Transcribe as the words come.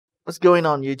What's going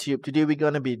on YouTube? Today we're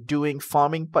going to be doing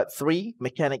farming part 3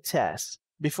 mechanic test.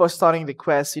 Before starting the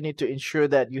quest, you need to ensure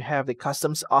that you have the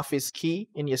customs office key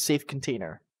in your safe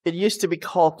container. It used to be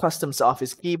called customs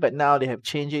office key, but now they have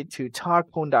changed it to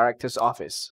Tarkov director's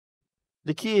office.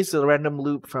 The key is a random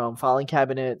loop from filing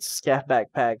cabinets, scaff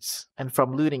backpacks, and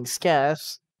from looting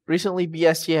scaffs. Recently,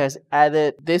 BSG has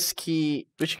added this key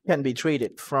which can be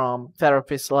traded from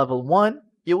therapist level 1.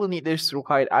 You will need these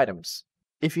required items.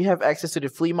 If you have access to the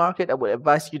flea market, I would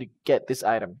advise you to get this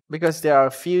item because there are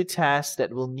a few tasks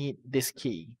that will need this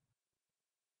key.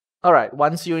 Alright,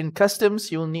 once you're in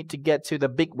customs, you will need to get to the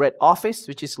big red office,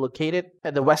 which is located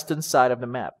at the western side of the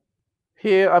map.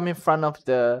 Here I'm in front of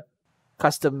the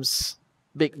customs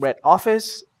big red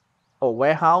office or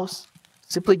warehouse.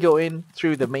 Simply go in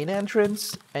through the main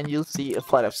entrance and you'll see a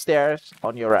flight of stairs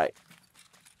on your right.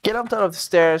 Get on top of the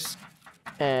stairs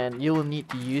and you will need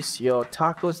to use your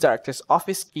Tarkov's director's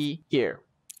office key here.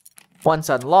 Once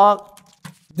unlocked,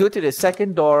 go to the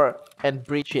second door and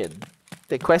breach in.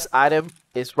 The quest item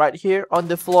is right here on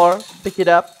the floor. Pick it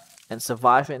up and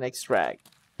survive and extract.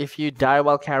 If you die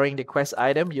while carrying the quest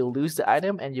item, you'll lose the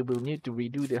item and you will need to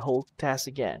redo the whole task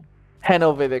again. Hand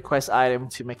over the quest item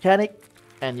to mechanic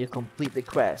and you complete the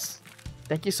quest.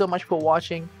 Thank you so much for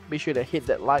watching. Be sure to hit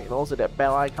that like and also that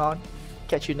bell icon.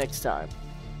 Catch you next time.